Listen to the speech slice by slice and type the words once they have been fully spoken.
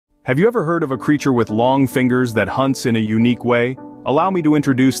Have you ever heard of a creature with long fingers that hunts in a unique way? Allow me to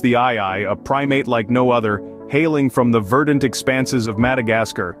introduce the Ai, a primate like no other, hailing from the verdant expanses of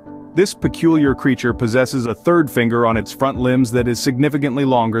Madagascar. This peculiar creature possesses a third finger on its front limbs that is significantly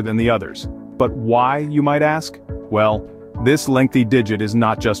longer than the others. But why, you might ask? Well, this lengthy digit is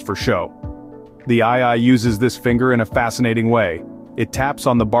not just for show. The Ai uses this finger in a fascinating way. It taps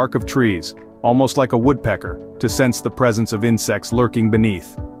on the bark of trees, almost like a woodpecker, to sense the presence of insects lurking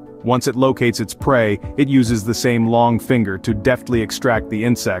beneath. Once it locates its prey, it uses the same long finger to deftly extract the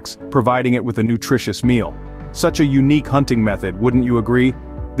insects, providing it with a nutritious meal. Such a unique hunting method, wouldn't you agree?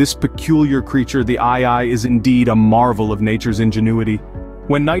 This peculiar creature, the Ai, is indeed a marvel of nature's ingenuity.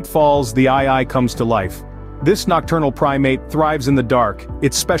 When night falls, the Ai comes to life. This nocturnal primate thrives in the dark,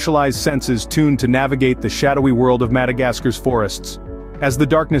 its specialized senses tuned to navigate the shadowy world of Madagascar's forests. As the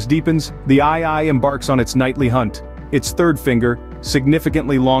darkness deepens, the Ai embarks on its nightly hunt. Its third finger,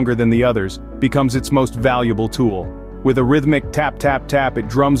 significantly longer than the others, becomes its most valuable tool. With a rhythmic tap-tap-tap, it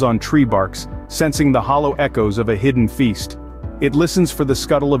drums on tree barks, sensing the hollow echoes of a hidden feast. It listens for the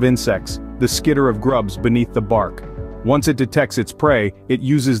scuttle of insects, the skitter of grubs beneath the bark. Once it detects its prey, it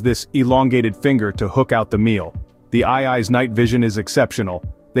uses this elongated finger to hook out the meal. The Ai's night vision is exceptional.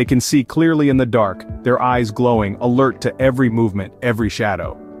 They can see clearly in the dark, their eyes glowing, alert to every movement, every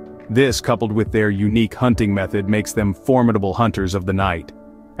shadow. This, coupled with their unique hunting method, makes them formidable hunters of the night.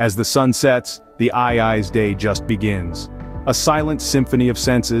 As the sun sets, the Ai's day just begins. A silent symphony of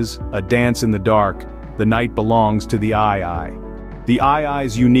senses, a dance in the dark, the night belongs to the Ai. The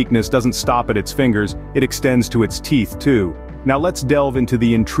Ai's uniqueness doesn't stop at its fingers, it extends to its teeth too. Now let's delve into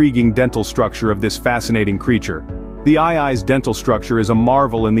the intriguing dental structure of this fascinating creature. The Ai's dental structure is a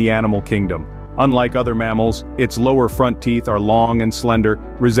marvel in the animal kingdom. Unlike other mammals, its lower front teeth are long and slender,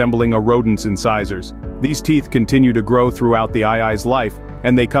 resembling a rodent's incisors. These teeth continue to grow throughout the Ai's life,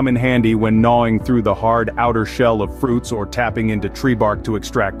 and they come in handy when gnawing through the hard outer shell of fruits or tapping into tree bark to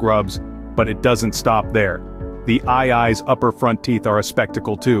extract grubs. But it doesn't stop there. The Ai's upper front teeth are a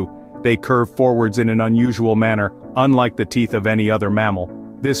spectacle too. They curve forwards in an unusual manner, unlike the teeth of any other mammal.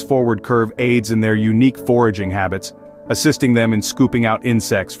 This forward curve aids in their unique foraging habits, assisting them in scooping out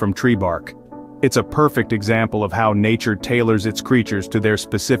insects from tree bark. It's a perfect example of how nature tailors its creatures to their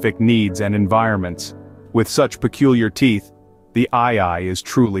specific needs and environments. With such peculiar teeth, the Ai is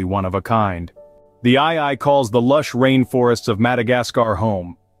truly one of a kind. The Ai calls the lush rainforests of Madagascar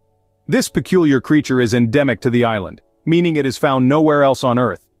home. This peculiar creature is endemic to the island, meaning it is found nowhere else on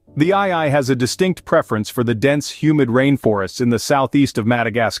Earth. The Ai has a distinct preference for the dense, humid rainforests in the southeast of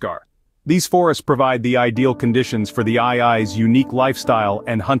Madagascar. These forests provide the ideal conditions for the Ai's unique lifestyle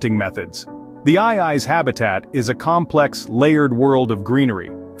and hunting methods. The Ai's habitat is a complex, layered world of greenery,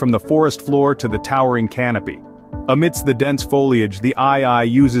 from the forest floor to the towering canopy. Amidst the dense foliage, the Ai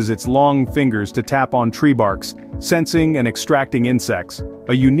uses its long fingers to tap on tree barks, sensing and extracting insects,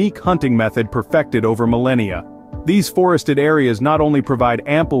 a unique hunting method perfected over millennia. These forested areas not only provide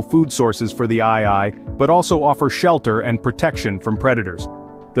ample food sources for the Ai, but also offer shelter and protection from predators.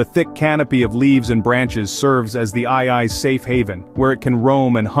 The thick canopy of leaves and branches serves as the Ai's safe haven, where it can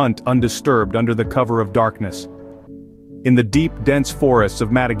roam and hunt undisturbed under the cover of darkness. In the deep, dense forests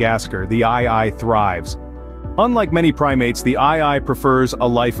of Madagascar, the Ai thrives. Unlike many primates, the Ai prefers a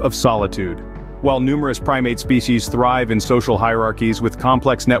life of solitude. While numerous primate species thrive in social hierarchies with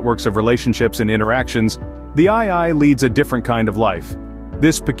complex networks of relationships and interactions, the Ai leads a different kind of life.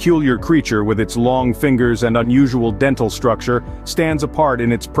 This peculiar creature, with its long fingers and unusual dental structure, stands apart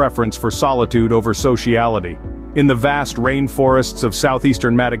in its preference for solitude over sociality. In the vast rainforests of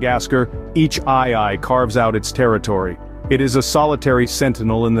southeastern Madagascar, each Ai carves out its territory. It is a solitary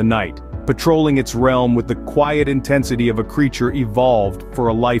sentinel in the night, patrolling its realm with the quiet intensity of a creature evolved for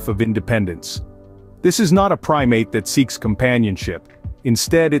a life of independence. This is not a primate that seeks companionship.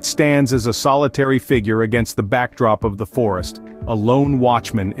 Instead, it stands as a solitary figure against the backdrop of the forest, a lone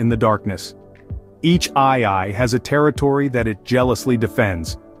watchman in the darkness. Each Ai has a territory that it jealously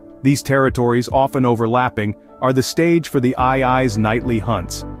defends. These territories, often overlapping, are the stage for the Ai's nightly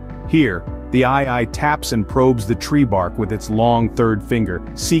hunts. Here, the Ai taps and probes the tree bark with its long third finger,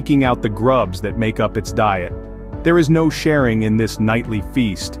 seeking out the grubs that make up its diet. There is no sharing in this nightly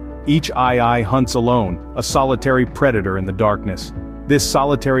feast. Each Ai hunts alone, a solitary predator in the darkness. This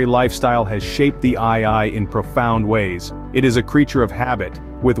solitary lifestyle has shaped the Ai in profound ways. It is a creature of habit,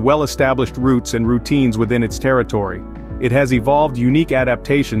 with well-established roots and routines within its territory. It has evolved unique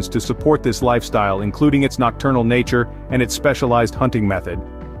adaptations to support this lifestyle, including its nocturnal nature and its specialized hunting method.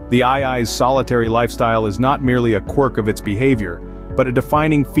 The Ai's solitary lifestyle is not merely a quirk of its behavior, but a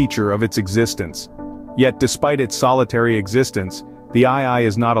defining feature of its existence. Yet despite its solitary existence, The ii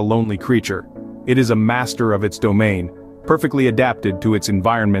is not a lonely creature. It is a master of its domain, perfectly adapted to its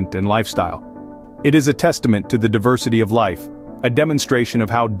environment and lifestyle. It is a testament to the diversity of life, a demonstration of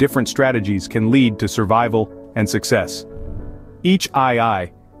how different strategies can lead to survival and success. Each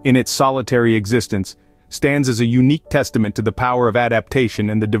ii, in its solitary existence, stands as a unique testament to the power of adaptation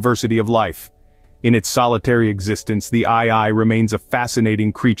and the diversity of life. In its solitary existence, the ii remains a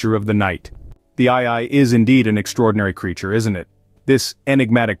fascinating creature of the night. The ii is indeed an extraordinary creature, isn't it? This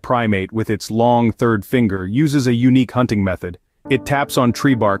enigmatic primate with its long third finger uses a unique hunting method. It taps on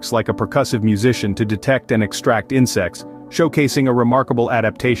tree barks like a percussive musician to detect and extract insects, showcasing a remarkable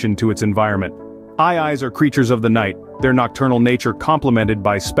adaptation to its environment. Iis are creatures of the night, their nocturnal nature complemented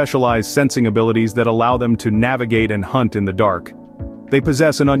by specialized sensing abilities that allow them to navigate and hunt in the dark. They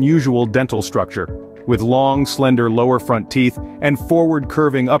possess an unusual dental structure, with long, slender lower front teeth and forward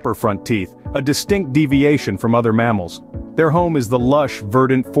curving upper front teeth, a distinct deviation from other mammals. Their home is the lush,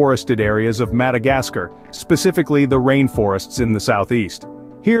 verdant forested areas of Madagascar, specifically the rainforests in the southeast.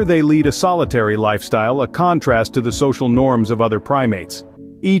 Here they lead a solitary lifestyle, a contrast to the social norms of other primates.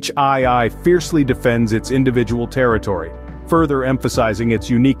 Each ii fiercely defends its individual territory, further emphasizing its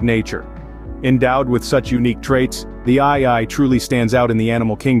unique nature. Endowed with such unique traits, the ii truly stands out in the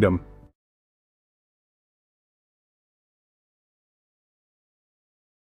animal kingdom,